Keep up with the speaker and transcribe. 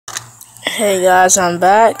Hey guys, I'm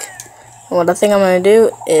back. And what I think I'm gonna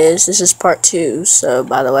do is, this is part 2. So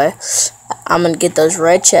by the way, I'm gonna get those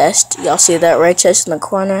red chests. Y'all see that red chest in the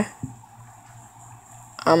corner?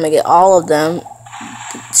 I'm gonna get all of them.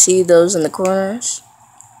 See those in the corners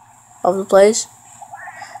of the place?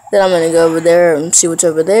 Then I'm gonna go over there and see what's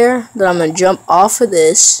over there. Then I'm gonna jump off of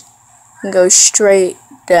this and go straight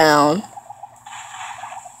down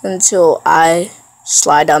until I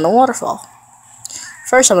slide down the waterfall.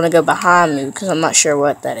 First, I'm going to go behind me because I'm not sure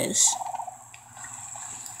what that is.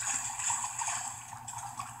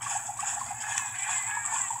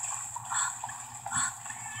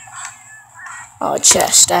 Oh,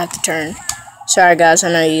 chest. I have to turn. Sorry, guys.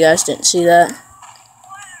 I know you guys didn't see that.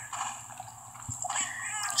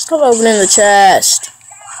 Stop opening the chest.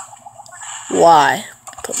 Why?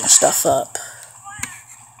 Put my stuff up.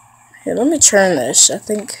 Here, let me turn this. I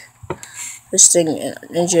think this thing,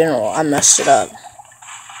 in general, I messed it up.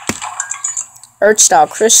 Earth-style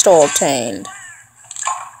crystal obtained.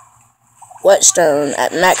 Whetstone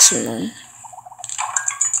at maximum.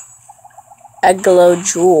 Agalo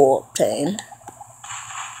jewel obtained.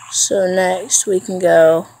 So next we can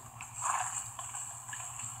go.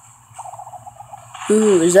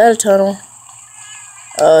 Ooh, is that a tunnel?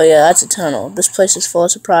 Oh yeah, that's a tunnel. This place is full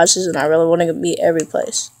of surprises and I really want to beat every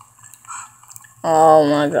place. Oh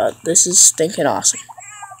my god, this is stinking awesome.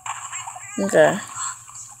 Okay.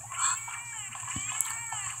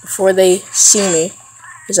 Before they see me,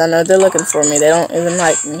 because I know they're looking for me, they don't even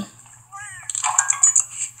like me.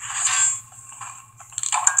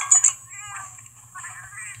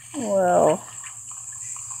 Well,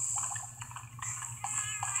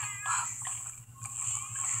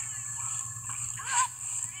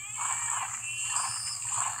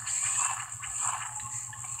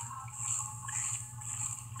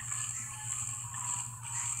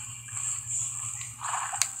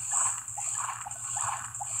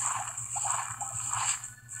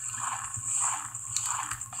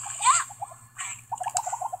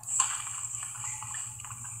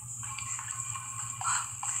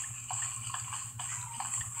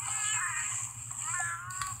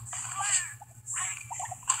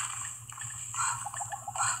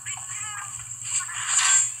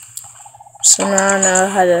 so now I know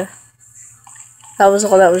how to. That was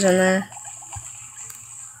all that was in there.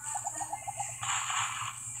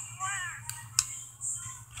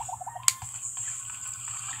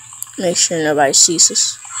 Make sure nobody sees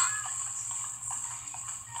us.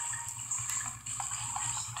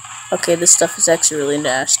 Okay, this stuff is actually really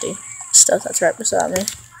nasty. Stuff that's right beside me.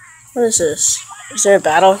 What is this? Is there a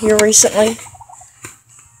battle here recently?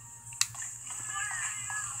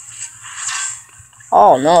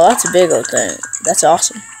 Oh no, that's a big old thing. That's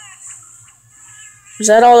awesome. Is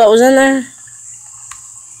that all that was in there?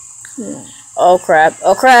 Oh crap.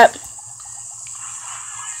 Oh crap.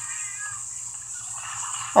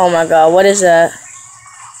 Oh my god, what is that?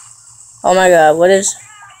 Oh my god, what is...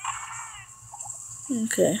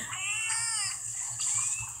 Okay.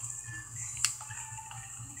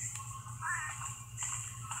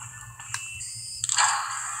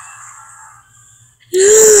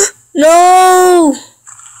 No!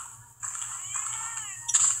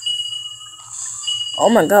 Oh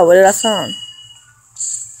my god, what did I find?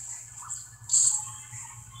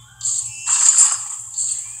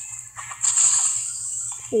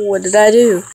 What did I do?